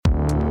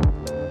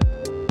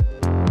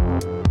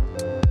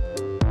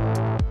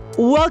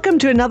Welcome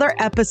to another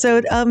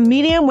episode of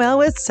Medium Well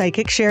with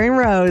Psychic Sharon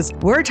Rose.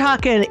 We're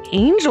talking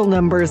angel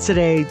numbers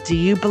today. Do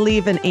you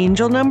believe in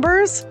angel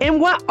numbers? And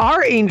what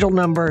are angel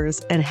numbers?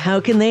 And how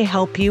can they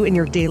help you in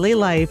your daily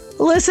life?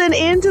 Listen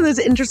into this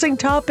interesting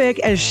topic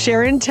as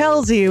Sharon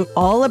tells you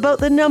all about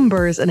the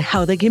numbers and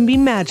how they can be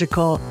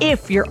magical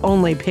if you're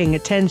only paying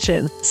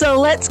attention. So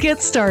let's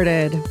get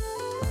started.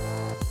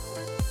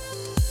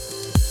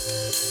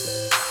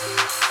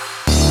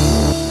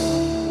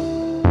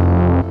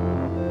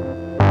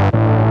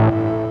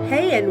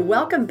 And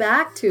welcome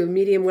back to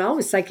Medium Well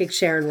with Psychic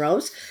Sharon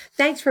Rose.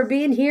 Thanks for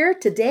being here.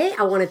 Today,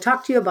 I want to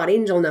talk to you about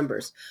angel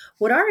numbers.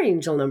 What are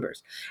angel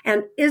numbers?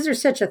 And is there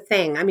such a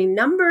thing? I mean,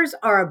 numbers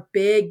are a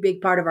big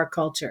part of our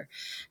culture.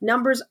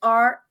 Numbers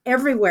are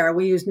everywhere.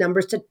 We use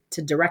numbers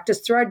to direct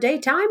us through our day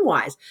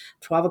time-wise.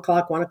 12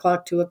 o'clock, 1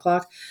 o'clock, 2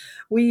 o'clock.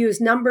 We use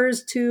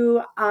numbers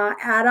to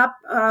add up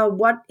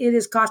what it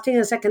is costing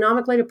us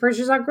economically to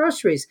purchase our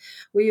groceries.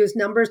 We use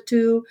numbers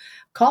to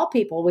call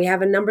people. We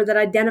have a number that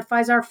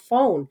identifies our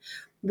phone.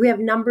 We have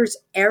numbers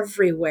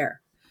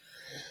everywhere.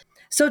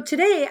 So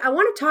today I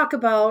want to talk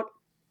about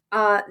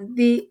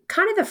the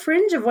kind of the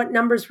fringe of what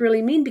numbers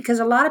really mean, because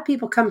a lot of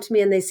people come to me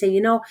and they say,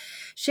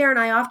 Sharon,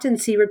 I often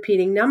see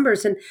repeating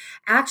numbers. And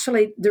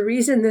actually, the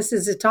reason this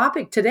is a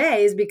topic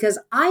today is because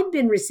I've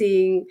been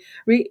receiving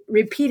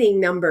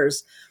repeating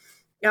numbers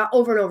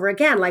over and over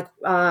again, like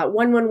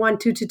 111,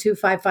 222,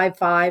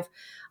 555.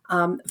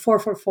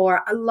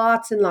 444,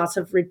 lots and lots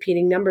of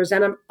repeating numbers.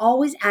 And I'm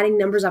always adding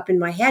numbers up in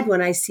my head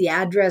when I see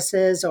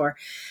addresses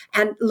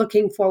and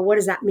looking for, what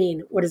does that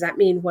mean? What does that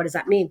mean? What does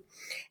that mean?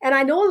 And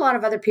I know a lot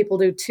of other people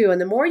do too. And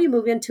the more you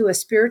move into a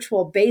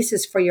spiritual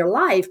basis for your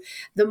life,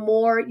 the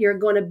more you're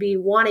going to be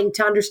wanting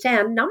to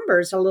understand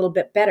numbers a little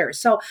bit better.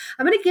 So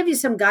I'm going to give you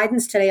some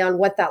guidance today on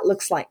what that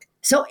looks like.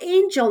 So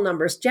angel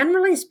numbers,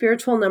 generally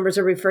spiritual numbers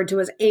are referred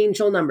to as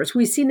angel numbers.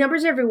 We see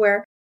numbers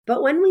everywhere.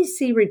 But when we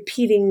see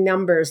repeating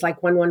numbers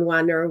like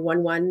 111 or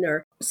 11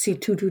 or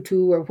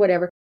C222 or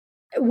whatever,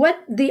 what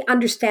the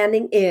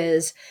understanding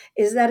is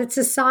that it's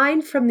a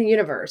sign from the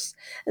universe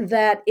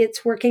that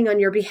it's working on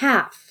your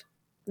behalf.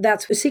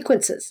 That's the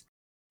sequences.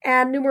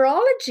 And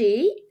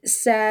numerology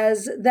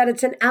says that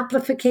it's an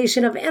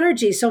amplification of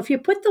energy. So if you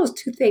put those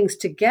two things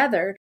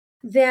together,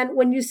 then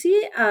when you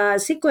see a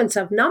sequence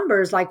of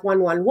numbers like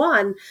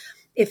 111,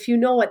 if you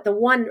know what the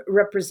one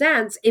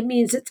represents, it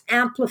means it's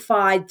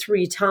amplified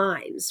 3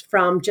 times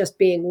from just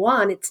being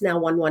 1. It's now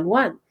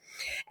 111.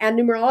 And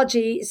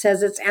numerology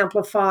says it's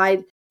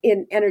amplified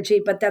in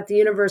energy, but that the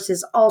universe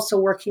is also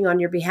working on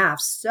your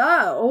behalf.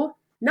 So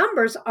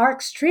numbers are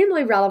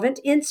extremely relevant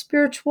in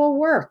spiritual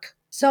work.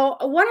 So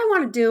what I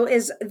want to do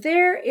is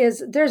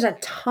there's a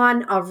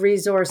ton of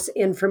resource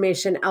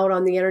information out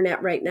on the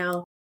internet right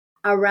now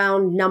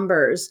around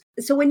numbers.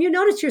 So when you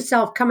notice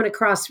yourself coming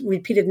across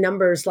repeated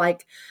numbers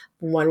like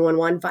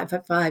 111,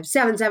 555,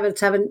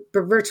 777,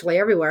 virtually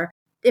everywhere,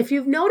 if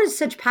you've noticed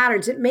such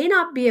patterns, it may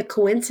not be a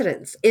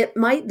coincidence.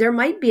 There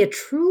might be a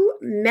true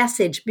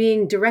message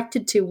being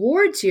directed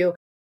towards you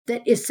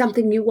that is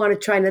something you want to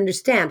try and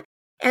understand.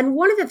 And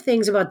one of the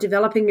things about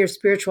developing your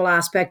spiritual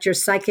aspect, your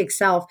psychic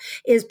self,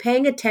 is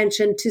paying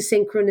attention to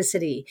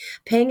synchronicity,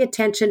 paying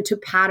attention to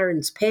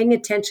patterns, paying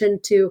attention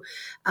to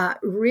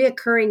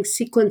reoccurring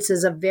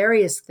sequences of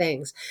various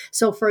things.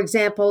 So, for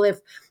example,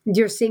 if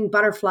you're seeing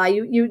butterfly,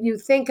 you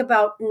think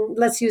about,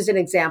 let's use an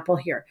example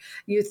here.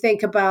 You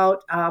think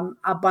about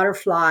a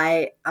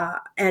butterfly,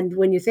 and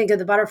when you think of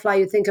the butterfly,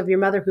 you think of your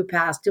mother who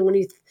passed. And when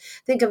you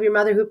think of your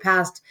mother who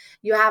passed,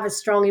 you have a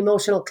strong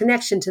emotional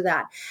connection to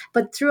that.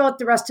 But throughout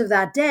the rest of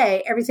that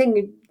day, every time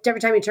you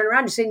turn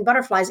around, you're seeing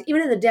butterflies.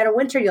 Even in the dead of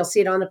winter, you'll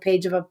see it on the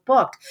page of a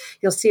book.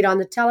 You'll see it on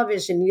the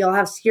television.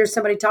 You'll hear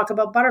somebody talk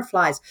about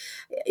butterflies.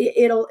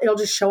 It'll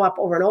just show up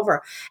over and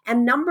over.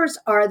 And numbers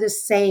are the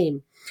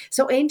same.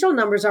 So angel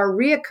numbers are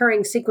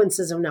reoccurring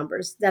sequences of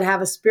numbers that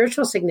have a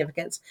spiritual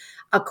significance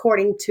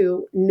according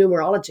to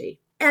numerology.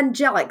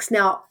 Angelics.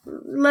 Now,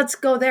 let's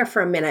go there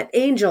for a minute.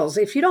 Angels.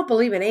 If you don't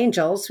believe in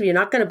angels, you're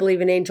not going to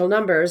believe in angel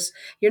numbers.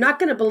 You're not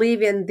going to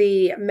believe in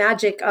the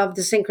magic of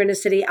the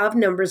synchronicity of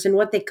numbers and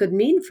what they could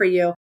mean for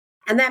you.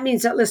 And that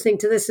means that listening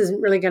to this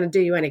isn't really going to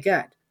do you any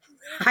good.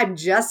 I'm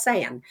just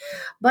saying.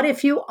 But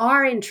if you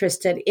are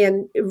interested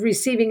in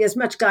receiving as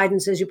much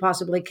guidance as you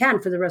possibly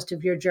can for the rest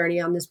of your journey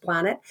on this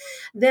planet,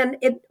 then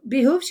it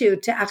behooves you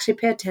to actually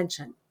pay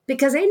attention.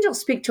 Because angels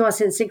speak to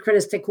us in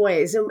synchronistic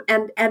ways.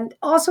 And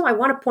also I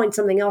want to point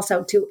something else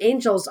out too.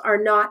 Angels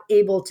are not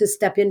able to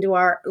step into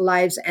our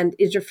lives and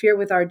interfere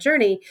with our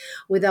journey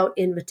without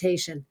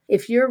invitation.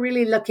 If you're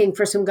really looking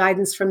for some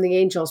guidance from the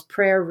angels,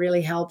 prayer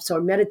really helps,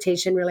 or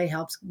meditation really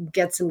helps.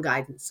 Get some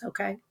guidance,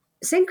 okay?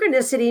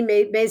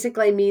 Synchronicity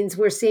basically means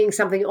we're seeing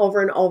something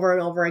over and over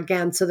and over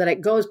again so that it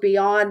goes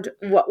beyond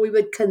what we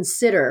would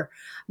consider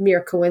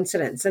mere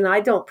coincidence. And I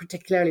don't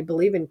particularly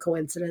believe in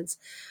coincidence,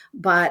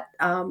 but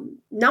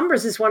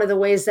numbers is one of the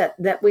ways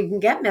that we can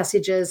get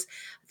messages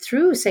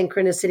through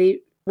synchronicity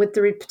with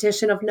the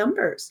repetition of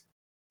numbers.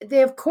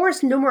 Of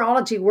course,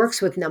 numerology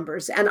works with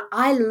numbers, and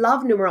I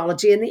love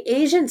numerology, and the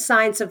Asian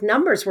science of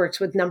numbers works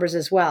with numbers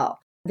as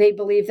well. They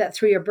believe that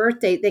through your birth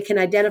date, they can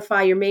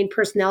identify your main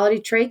personality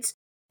traits,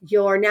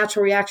 your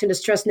natural reaction to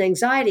stress and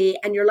anxiety,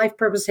 and your life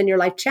purpose and your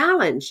life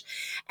challenge.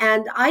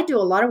 And I do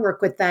a lot of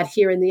work with that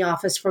here in the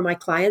office for my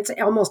clients.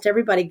 Almost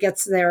everybody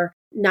gets their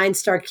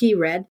 9-star key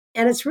read,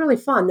 and it's really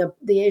fun,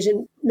 the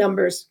Asian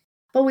numbers.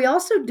 But we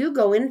also do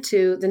go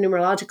into the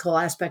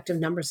numerological aspect of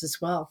numbers as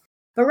well.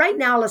 But right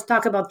now, let's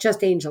talk about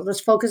just angel.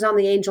 Let's focus on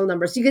the angel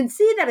numbers. You can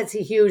see that it's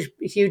a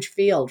huge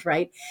field,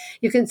 right?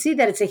 You can see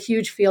that it's a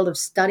huge field of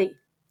study.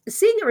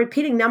 Seeing a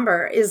repeating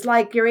number is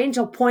like your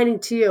angel pointing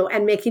to you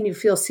and making you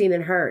feel seen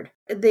and heard.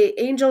 The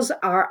angels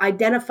are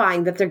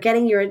identifying that they're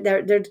getting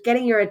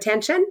your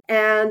attention,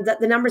 and that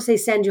the numbers they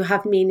send you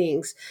have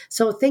meanings.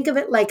 So think of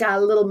it like a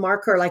little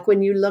marker, like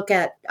when you look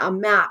at a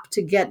map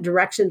to get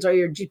directions, or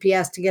your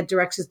GPS to get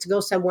directions to go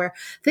somewhere.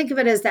 Think of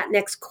it as that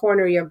next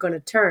corner you're going to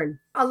turn.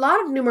 A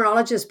lot of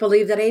numerologists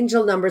believe that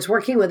angel numbers,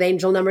 working with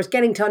angel numbers,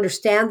 getting to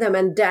understand them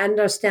and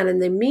understanding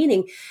the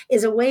meaning,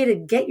 is a way to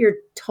get your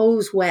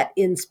toes wet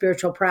in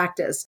spiritual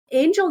practice.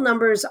 Angel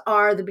numbers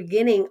are the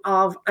beginning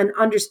of an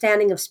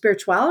understanding of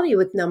spirituality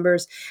with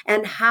numbers,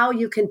 and how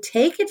you can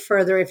take it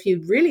further if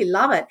you really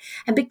love it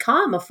and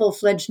become a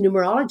full-fledged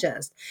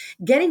numerologist.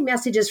 Getting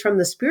messages from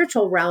the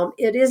spiritual realm,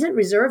 it isn't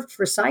reserved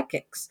for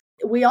psychics.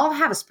 We all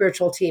have a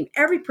spiritual team.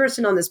 Every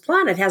person on this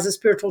planet has a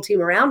spiritual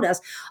team around us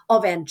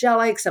of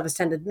angelics, of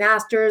ascended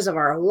masters, of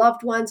our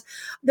loved ones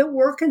that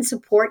work and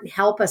support and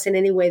help us in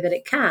any way that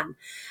it can.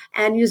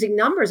 And using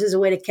numbers is a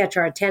way to catch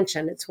our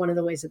attention. It's one of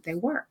the ways that they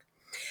work.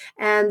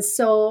 And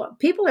so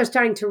people are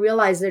starting to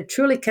realize they're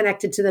truly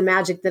connected to the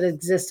magic that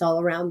exists all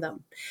around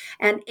them.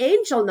 And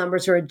angel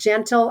numbers are a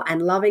gentle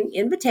and loving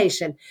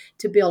invitation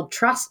to build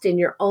trust in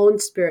your own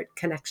spirit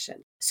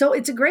connection. So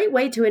it's a great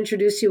way to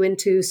introduce you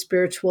into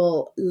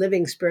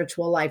living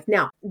spiritual life.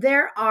 Now,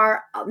 there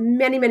are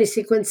many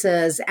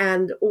sequences,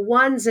 and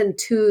 1s and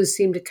 2s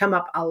seem to come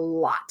up a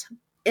lot.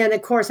 And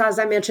of course, as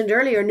I mentioned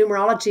earlier,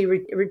 numerology,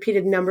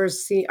 repeated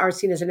numbers are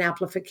seen as an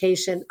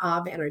amplification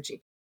of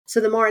energy. So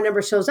the more a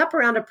number shows up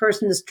around a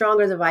person, the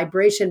stronger the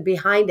vibration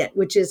behind it,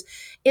 which is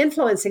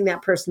influencing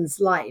that person's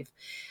life.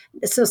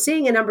 So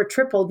seeing a number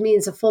tripled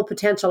means the full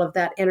potential of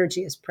that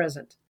energy is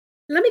present.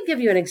 Let me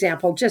give you an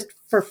example just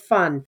for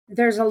fun.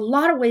 There's a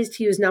lot of ways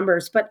to use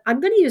numbers, but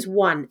I'm going to use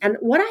one. And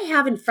what I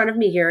have in front of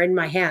me here in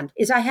my hand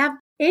is I have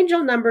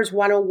Angel Numbers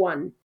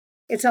 101.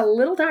 It's a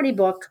little tiny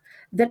book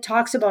that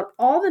talks about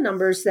all the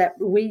numbers that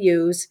we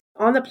use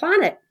on the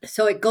planet.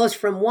 So it goes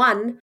from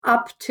 1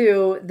 up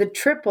to the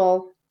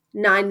triple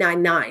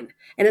 999.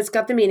 And it's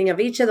got the meaning of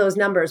each of those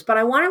numbers.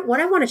 But what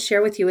I want to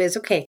share with you is,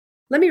 okay,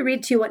 let me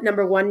read to you what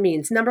number 1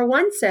 means. Number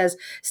 1 says,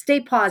 stay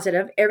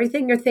positive.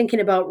 Everything you're thinking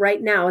about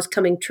right now is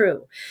coming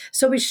true.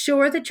 So be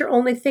sure that you're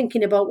only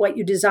thinking about what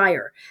you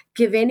desire.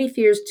 Give any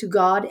fears to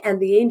God and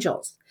the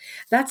angels.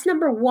 That's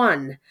number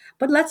 1.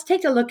 But let's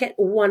take a look at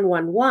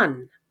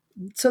 111.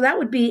 So that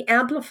would be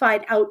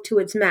amplified out to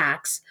its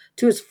max,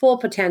 to its full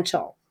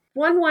potential.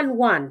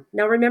 111.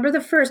 Now remember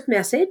the first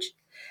message.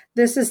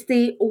 This is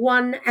the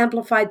 1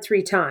 amplified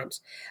 3 times.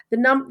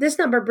 This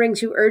number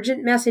brings you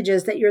urgent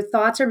messages that your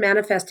thoughts are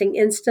manifesting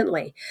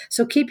instantly.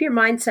 So keep your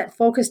mindset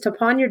focused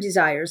upon your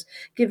desires.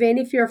 Give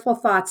any fearful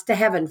thoughts to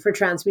heaven for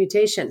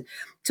transmutation.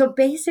 So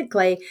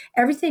basically,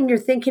 everything you're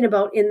thinking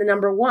about in the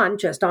number 1,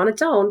 just on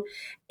its own,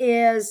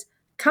 is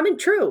coming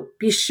true.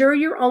 Be sure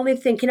you're only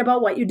thinking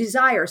about what you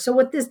desire. So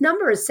what this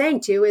number is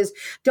saying to you is,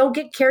 don't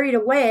get carried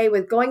away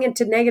with going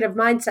into negative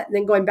mindset and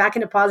then going back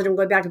into positive and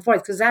going back and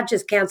forth, because that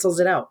just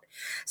cancels it out.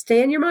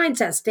 Stay in your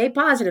mindset, stay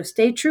positive,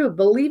 stay true,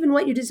 believe in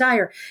what you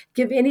desire,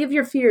 give any of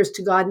your fears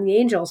to God and the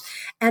angels.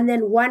 And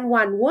then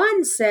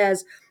 111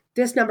 says,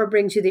 this number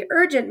brings you the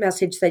urgent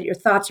message that your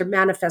thoughts are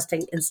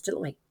manifesting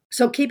instantly.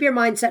 So keep your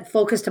mindset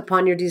focused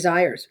upon your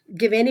desires.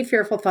 Give any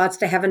fearful thoughts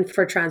to heaven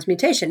for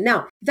transmutation.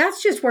 Now,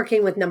 that's just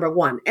working with number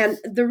 1. And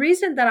the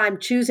reason that I'm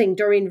choosing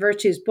Doreen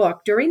Virtue's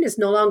book, Doreen is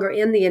no longer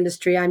in the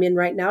industry I'm in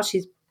right now.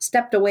 She's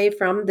stepped away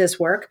from this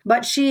work,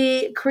 but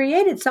she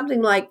created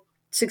something like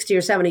 60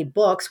 or 70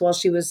 books while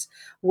she was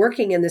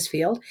working in this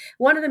field.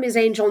 One of them is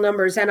Angel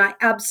Numbers, and I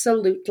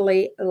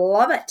absolutely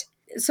love it.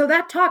 So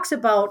that talks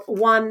about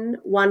 1,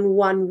 1,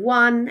 1,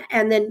 1,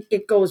 and then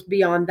it goes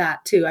beyond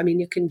that too. I mean,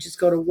 you can just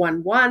go to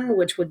 1, 1,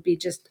 which would be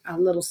just a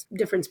little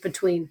difference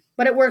between,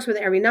 but it works with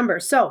every number.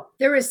 So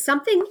there is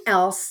something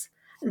else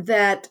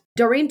that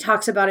Doreen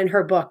talks about in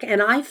her book,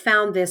 and I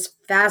found this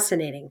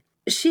fascinating.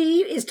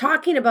 She is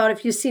talking about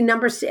if you see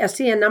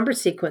a number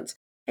sequence,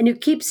 and you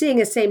keep seeing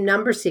the same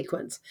number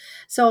sequence.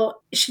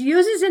 So she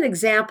uses an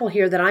example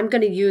here that I'm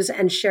going to use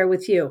and share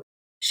with you.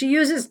 She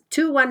uses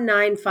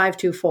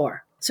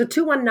 219524. So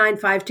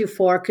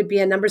 219524 could be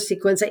a number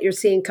sequence that you're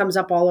seeing comes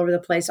up all over the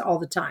place all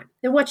the time.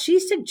 And what she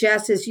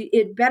suggests is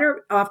it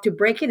better off to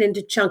break it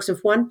into chunks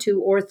of 1,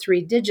 2, or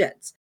 3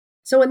 digits.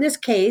 So in this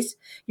case,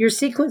 your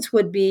sequence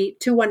would be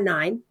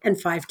 219 and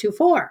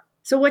 524.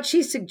 So what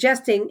she's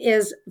suggesting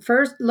is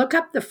first look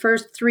up the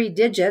first 3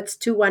 digits,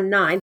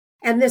 219,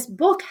 And this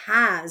book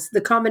has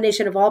the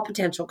combination of all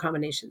potential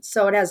combinations.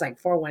 So it has like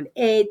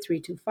 418,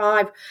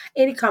 325,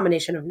 any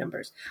combination of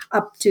numbers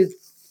up to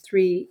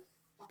three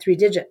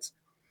digits.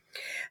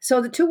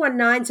 So the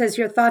 219 says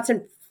your thoughts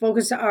and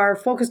focus are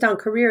focused on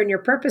career and your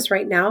purpose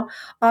right now.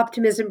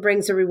 Optimism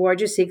brings the reward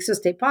you seek, so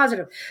stay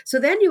positive. So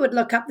then you would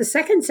look up the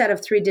second set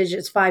of 3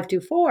 digits,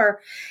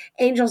 524.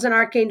 Angels and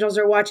archangels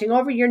are watching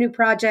over your new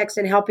projects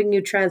and helping you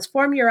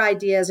transform your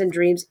ideas and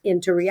dreams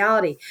into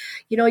reality.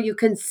 You know, you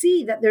can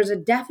see that there's a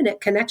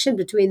definite connection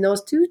between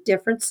those two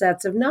different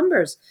sets of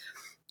numbers.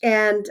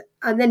 And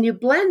then you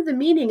blend the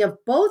meaning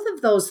of both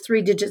of those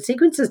 3-digit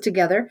sequences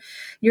together.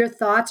 Your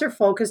thoughts are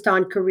focused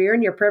on career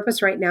and your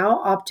purpose right now.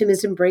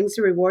 Optimism brings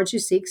the rewards you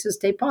seek, so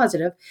stay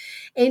positive.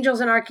 Angels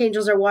and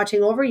archangels are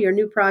watching over your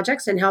new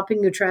projects and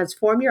helping you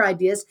transform your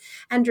ideas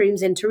and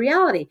dreams into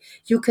reality.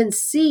 You can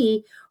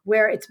see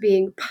where it's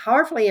being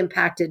powerfully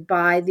impacted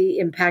by the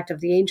impact of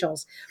the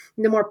angels.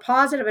 And the more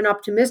positive and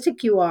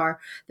optimistic you are,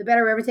 the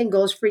better everything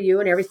goes for you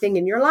and everything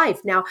in your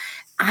life. Now,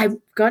 I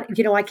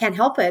can't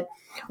help it.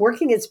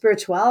 Working in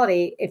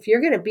spirituality, if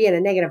you're going to be in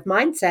a negative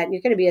mindset and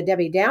you're going to be a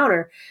Debbie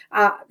Downer,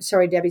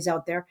 sorry, Debbie's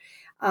out there,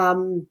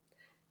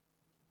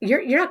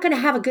 you're not going to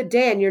have a good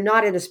day, and you're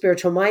not in a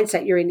spiritual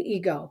mindset. You're in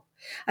ego.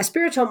 A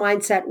spiritual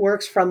mindset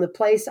works from the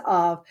place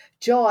of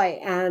joy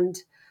and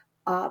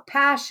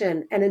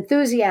passion and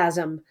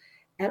enthusiasm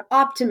and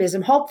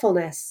optimism,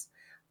 hopefulness,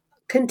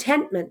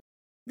 contentment.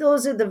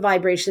 Those are the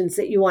vibrations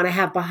that you want to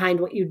have behind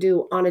what you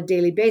do on a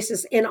daily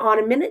basis and on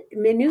a minute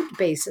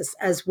basis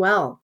as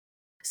well.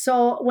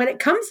 So when it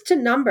comes to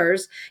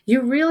numbers,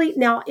 you really,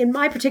 now in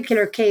my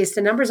particular case,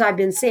 the numbers I've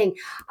been seeing,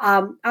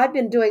 I've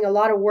been doing a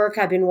lot of work.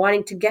 I've been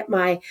wanting to get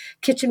my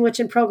Kitchen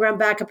Witchin' program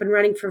back up and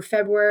running for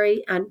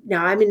February. And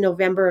now I'm in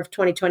November of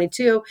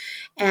 2022,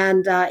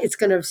 and it's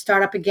going to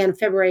start up again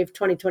February of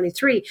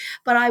 2023.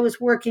 But I was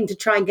working to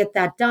try and get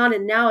that done,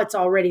 and now it's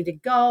all ready to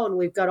go. And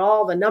we've got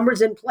all the numbers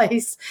in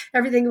place,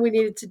 everything we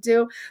needed to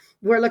do.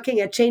 We're looking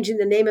at changing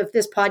the name of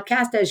this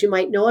podcast, as you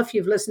might know if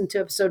you've listened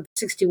to episode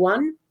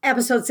 61.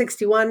 Episode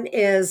 61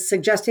 is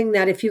suggesting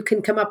that if you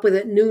can come up with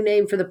a new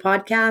name for the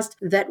podcast,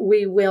 that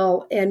we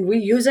will, and we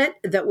use it,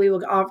 that we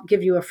will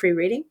give you a free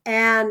reading.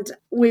 And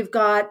we've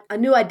got a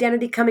new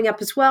identity coming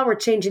up as well. We're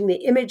changing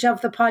the image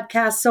of the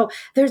podcast. So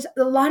there's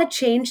a lot of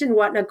change and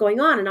whatnot going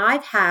on. And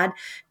I've had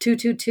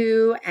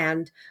 222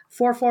 and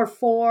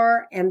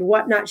 444 and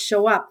whatnot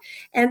show up.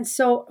 And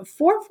so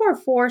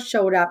 444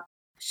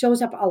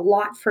 shows up a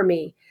lot for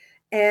me.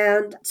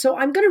 And so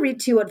I'm going to read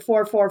to you what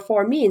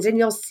 444 means, and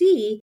you'll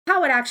see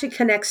how it actually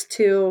connects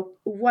to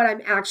what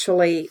I'm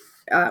actually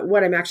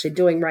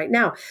doing right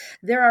now.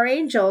 There are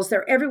angels.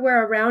 They're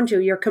everywhere around you.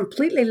 You're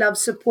completely loved,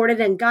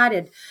 supported, and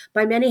guided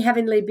by many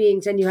heavenly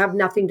beings, and you have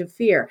nothing to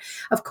fear.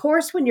 Of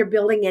course, when you're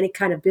building any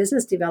kind of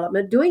business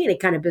development, doing any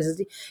kind of business,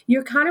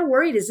 you're kind of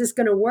worried, is this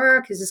going to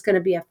work? Is this going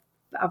to be a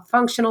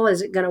functional?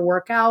 Is it going to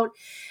work out?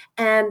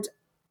 And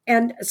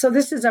so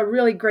this is a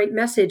really great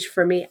message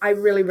for me. I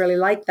really, really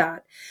like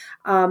that.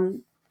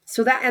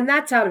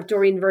 That's out of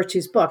Doreen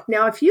Virtue's book.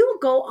 Now, if you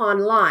go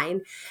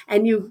online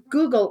and you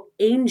Google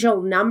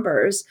angel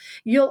numbers,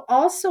 you'll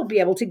also be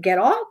able to get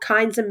all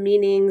kinds of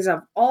meanings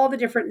of all the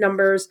different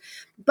numbers.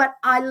 But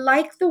I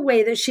like the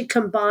way that she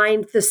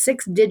combined the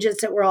 6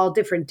 digits that were all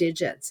different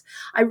digits.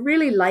 I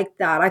really like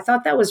that. I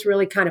thought that was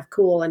really kind of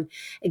cool. And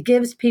it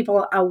gives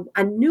people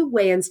a new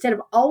way, instead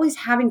of always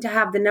having to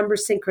have the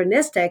numbers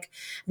synchronistic,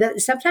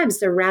 that sometimes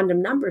they're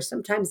random numbers.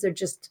 Sometimes they're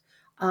just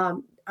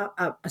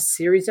a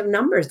series of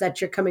numbers that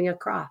you're coming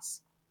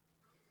across.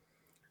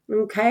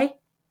 Okay.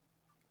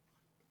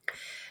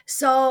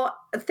 So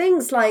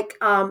things like,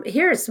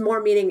 here's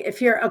more meaning.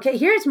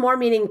 Here's more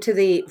meaning to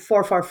the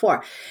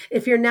 444.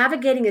 If you're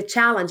navigating a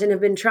challenge and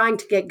have been trying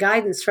to get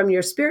guidance from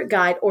your spirit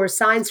guide or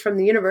signs from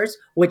the universe,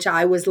 which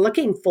I was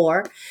looking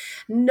for,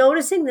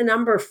 noticing the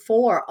number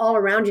 4 all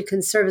around you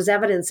can serve as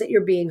evidence that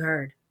you're being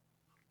heard.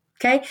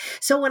 Okay.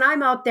 So when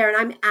I'm out there and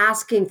I'm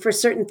asking for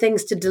certain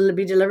things to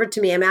be delivered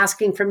to me, I'm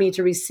asking for me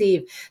to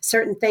receive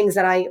certain things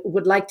that I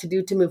would like to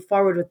do to move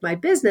forward with my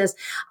business,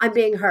 I'm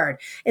being heard.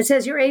 It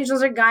says your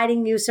angels are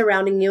guiding you,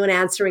 surrounding you, and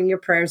answering your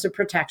prayers of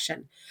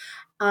protection.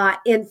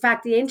 In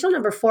fact, the angel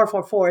number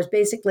 444 is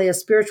basically a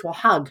spiritual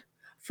hug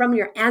from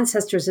your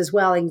ancestors as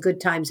well, in good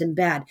times and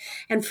bad.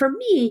 And for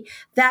me,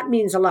 that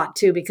means a lot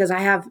too, because I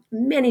have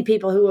many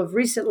people who have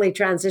recently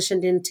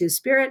transitioned into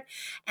spirit,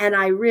 and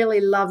I really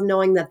love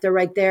knowing that they're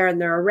right there and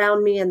they're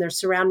around me and they're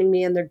surrounding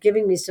me and they're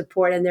giving me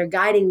support and they're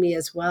guiding me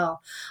as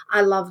well.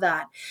 I love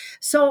that.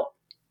 So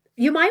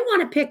you might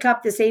want to pick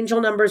up this Angel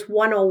Numbers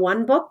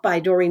 101 book by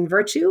Doreen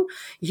Virtue,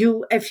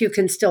 if you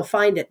can still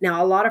find it.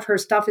 Now, a lot of her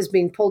stuff is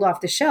being pulled off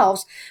the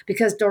shelves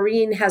because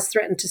Doreen has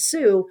threatened to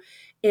sue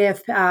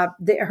if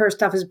her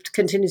stuff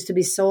continues to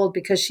be sold,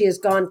 because she has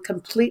gone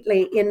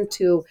completely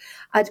into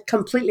a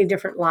completely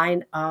different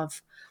line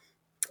of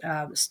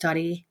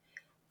study.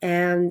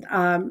 And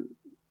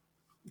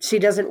she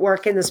doesn't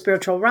work in the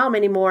spiritual realm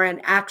anymore and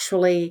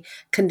actually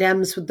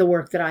condemns the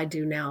work that I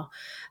do now.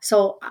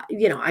 So,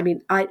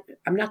 I'm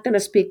not going to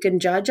speak and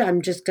judge.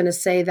 I'm just going to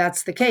say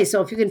that's the case.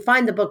 So if you can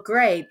find the book,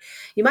 great.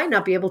 You might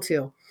not be able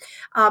to.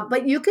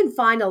 But you can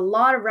find a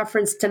lot of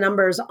reference to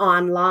numbers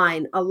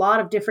online, a lot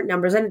of different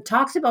numbers. And it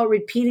talks about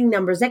repeating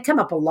numbers. That come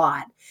up a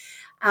lot.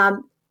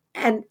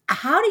 And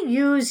how to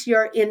use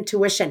your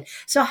intuition.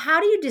 So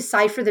how do you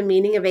decipher the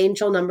meaning of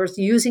angel numbers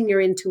using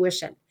your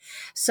intuition?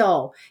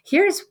 So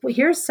here's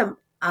some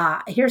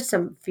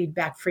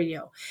feedback for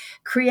you.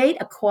 Create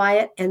a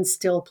quiet and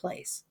still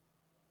place.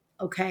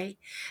 Okay.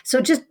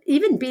 So just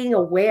even being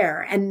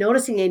aware and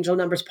noticing angel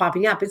numbers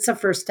popping up, it's the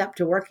first step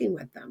to working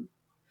with them.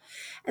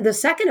 And the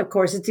second, of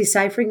course, is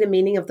deciphering the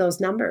meaning of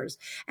those numbers.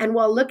 And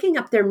while looking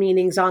up their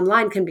meanings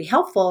online can be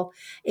helpful,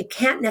 it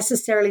can't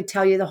necessarily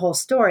tell you the whole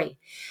story.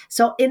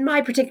 So in my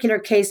particular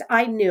case,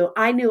 I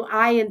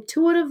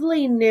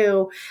intuitively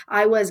knew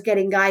I was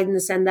getting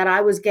guidance and that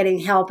I was getting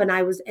help, and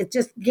it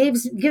just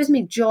gives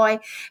me joy,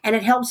 and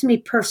it helps me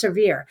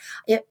persevere.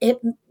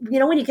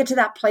 When you get to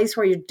that place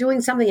where you're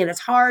doing something and it's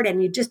hard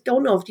and you just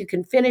don't know if you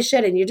can finish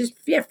it and you just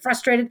feel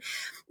frustrated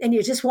and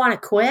you just want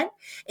to quit,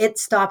 it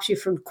stops you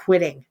from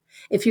quitting.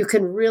 If you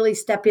can really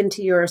step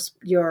into your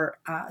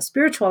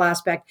spiritual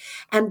aspect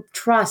and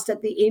trust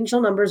that the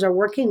angel numbers are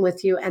working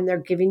with you and they're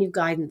giving you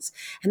guidance.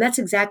 And that's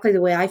exactly the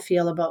way I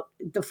feel about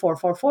the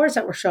 444s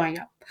that were showing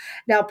up.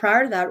 Now,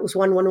 prior to that, it was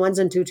 111s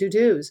and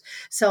 222s.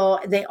 So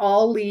they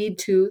all lead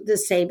to the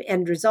same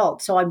end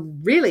result. So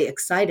I'm really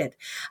excited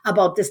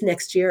about this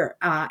next year.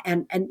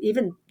 And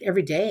even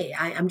every day,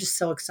 I'm just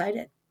so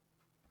excited.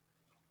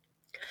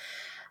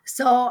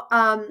 So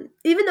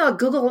even though a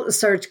Google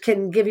search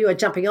can give you a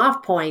jumping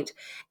off point,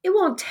 it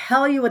won't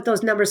tell you what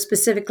those numbers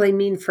specifically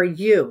mean for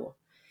you.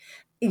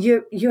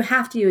 You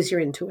have to use your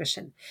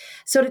intuition.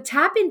 So to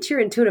tap into your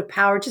intuitive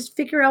power, just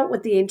figure out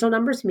what the angel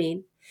numbers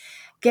mean,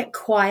 get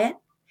quiet,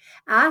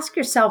 ask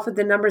yourself what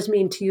the numbers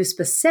mean to you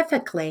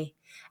specifically,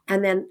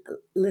 and then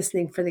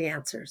listening for the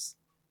answers.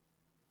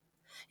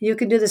 You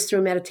can do this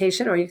through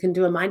meditation, or you can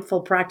do a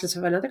mindful practice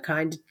of another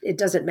kind. It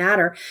doesn't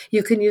matter.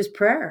 You can use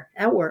prayer.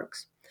 That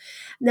works.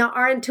 Now,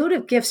 our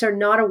intuitive gifts are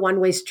not a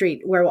one-way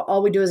street where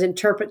all we do is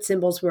interpret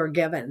symbols we're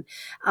given.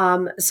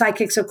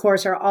 Psychics, of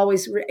course, are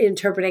always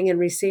interpreting and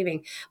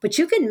receiving. But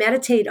you can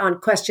meditate on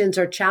questions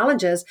or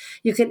challenges.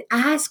 You can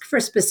ask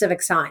for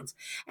specific signs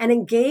and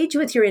engage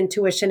with your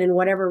intuition in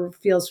whatever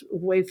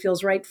way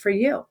feels right for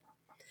you.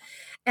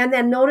 And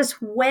then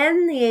notice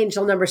when the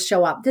angel numbers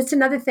show up. That's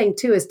another thing,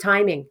 too, is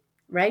timing,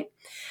 right?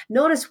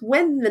 Notice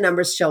when the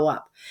numbers show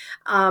up.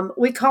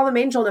 We call them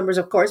angel numbers,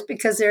 of course,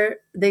 because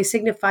they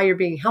signify you're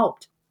being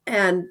helped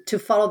and to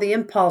follow the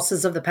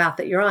impulses of the path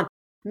that you're on.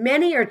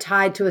 Many are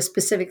tied to a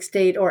specific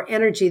state or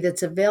energy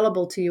that's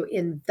available to you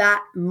in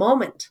that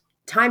moment.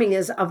 Timing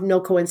is of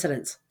no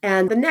coincidence.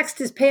 And the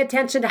next is pay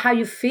attention to how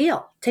you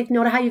feel. Take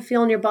note of how you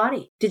feel in your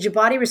body. Did your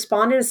body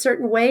respond in a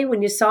certain way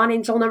when you saw an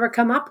angel number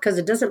come up?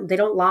 Because they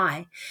don't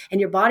lie,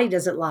 and your body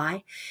doesn't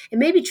lie. It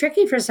may be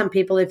tricky for some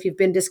people if you've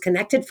been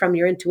disconnected from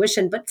your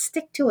intuition, but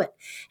stick to it.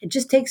 It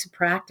just takes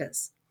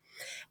practice.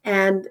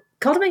 And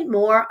cultivate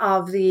more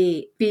of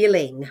the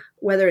feeling,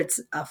 whether it's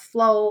a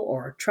flow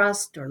or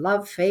trust or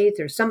love, faith,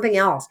 or something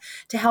else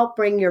to help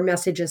bring your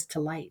messages to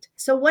light.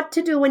 So what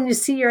to do when you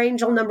see your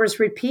angel numbers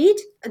repeat?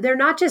 They're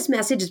not just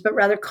messages, but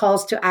rather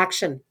calls to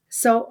action.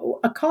 So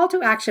a call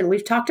to action,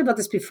 we've talked about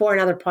this before in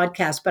other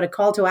podcasts, but a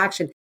call to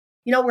action.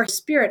 We're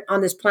spirit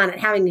on this planet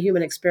having a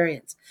human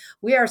experience.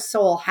 We are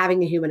soul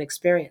having a human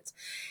experience.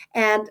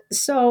 And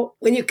so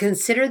when you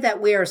consider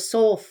that we are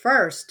soul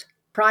first,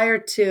 prior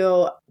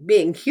to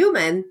being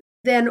human,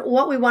 then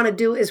what we want to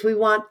do is we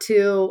want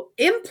to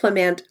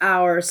implement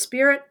our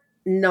spirit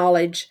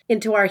knowledge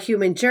into our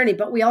human journey.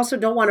 But we also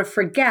don't want to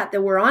forget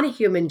that we're on a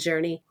human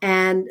journey,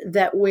 and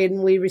that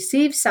when we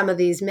receive some of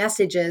these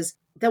messages,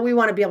 that we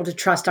want to be able to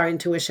trust our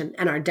intuition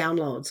and our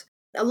downloads.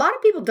 A lot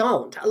of people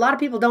don't. A lot of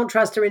people don't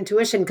trust their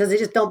intuition because they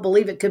just don't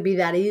believe it could be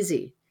that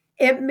easy.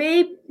 It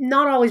may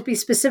not always be a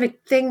specific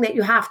thing that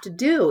you have to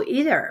do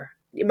either.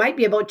 It might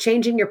be about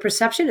changing your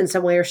perception in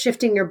some way or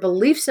shifting your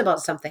beliefs about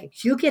something.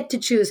 You get to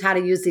choose how to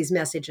use these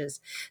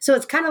messages. So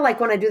it's kind of like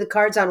when I do the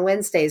cards on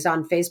Wednesdays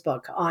on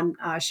Facebook, on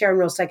Sharon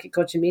Rose Psychic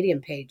Coach and Medium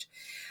page.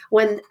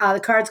 When the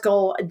cards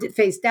go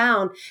face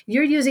down,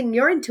 you're using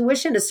your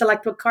intuition to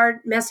select what card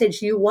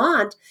message you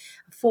want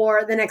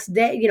for the next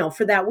day,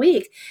 for that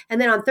week.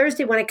 And then on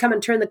Thursday, when I come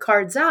and turn the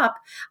cards up,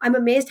 I'm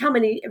amazed how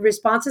many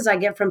responses I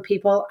get from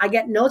people. I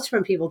get notes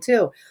from people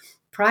too.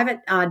 Private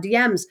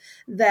DMs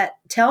that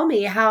tell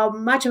me how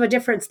much of a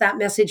difference that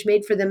message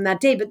made for them that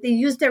day, but they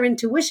used their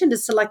intuition to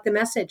select the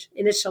message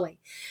initially.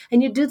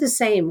 And you do the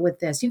same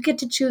with this. You get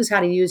to choose how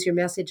to use your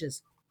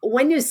messages.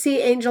 When you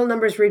see angel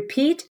numbers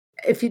repeat,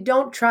 if you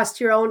don't trust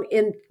your own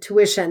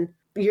intuition,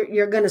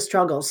 you're going to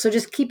struggle. So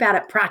just keep at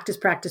it. Practice,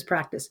 practice,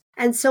 practice.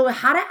 And so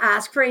how to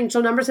ask for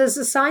angel numbers as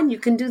a sign, you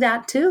can do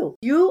that too.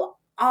 You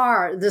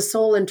are the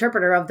sole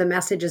interpreter of the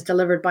messages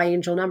delivered by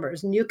angel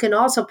numbers. And you can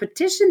also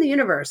petition the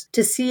universe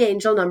to see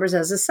angel numbers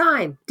as a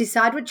sign.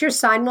 Decide what your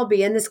sign will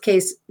be, in this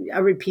case,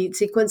 a repeat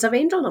sequence of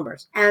angel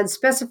numbers, and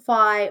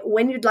specify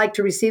when you'd like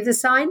to receive the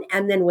sign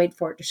and then wait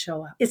for it to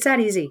show up. It's that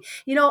easy.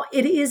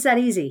 It is that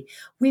easy.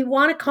 We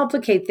want to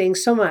complicate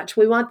things so much.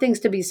 We want things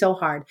to be so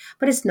hard,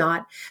 but it's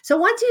not. So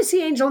once you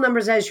see angel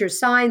numbers as your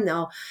sign,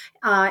 though,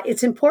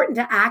 it's important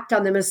to act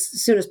on them as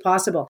soon as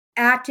possible.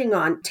 Acting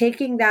on,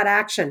 taking that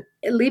action,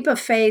 a leap of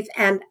faith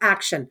and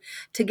action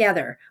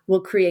together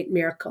will create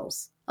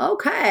miracles.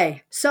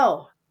 Okay,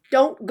 so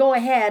don't go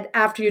ahead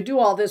after you do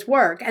all this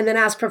work and then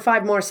ask for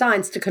 5 more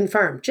signs to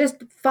confirm.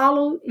 Just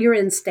follow your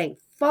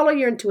instinct. Follow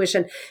your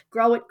intuition.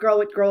 Grow it,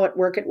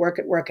 work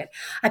it.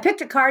 I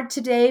picked a card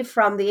today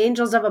from the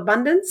Angels of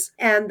Abundance,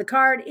 and the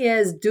card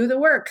is do the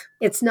work.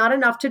 It's not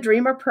enough to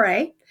dream or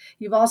pray.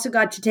 You've also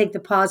got to take the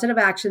positive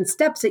action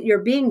steps that you're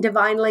being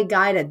divinely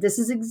guided. This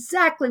is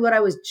exactly what I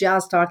was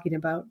just talking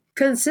about.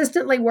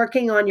 Consistently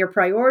working on your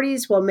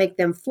priorities will make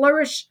them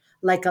flourish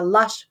like a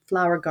lush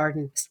flower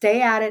garden.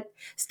 Stay at it,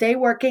 stay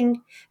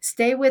working,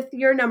 stay with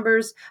your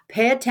numbers,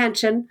 pay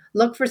attention,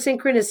 look for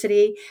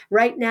synchronicity.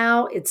 Right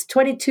now, it's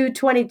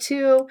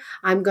 22:22.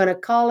 I'm going to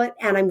call it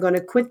and I'm going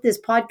to quit this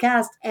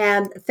podcast.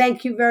 And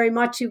thank you very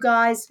much, you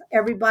guys,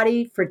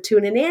 everybody, for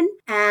tuning in.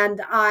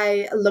 And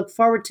I look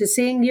forward to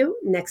seeing you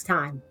next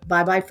time.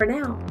 Bye-bye for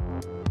now.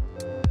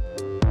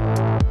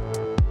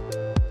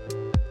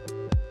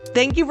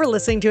 Thank you for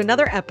listening to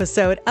another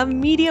episode of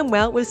Medium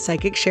Well with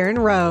Psychic Sharon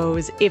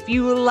Rose. If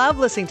you love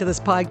listening to this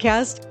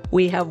podcast,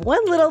 we have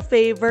one little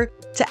favor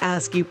to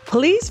ask you.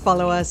 Please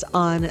follow us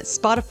on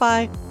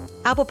Spotify,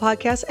 Apple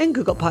Podcasts, and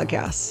Google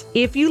Podcasts.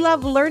 If you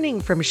love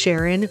learning from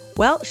Sharon,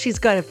 well, she's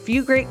got a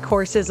few great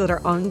courses that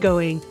are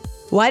ongoing.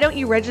 Why don't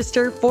you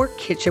register for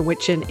Kitchen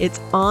Witchin'?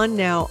 It's on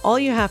now. All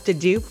you have to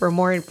do for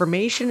more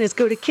information is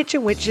go to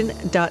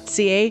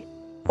kitchenwitchin.ca.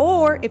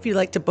 Or if you'd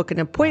like to book an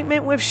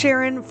appointment with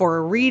Sharon for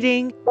a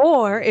reading,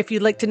 or if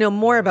you'd like to know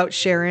more about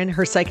Sharon,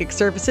 her psychic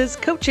services,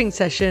 coaching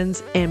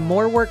sessions, and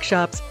more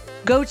workshops,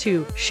 go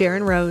to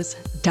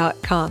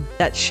SharonRose.com.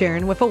 That's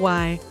Sharon with a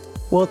Y.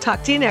 We'll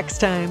talk to you next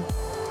time.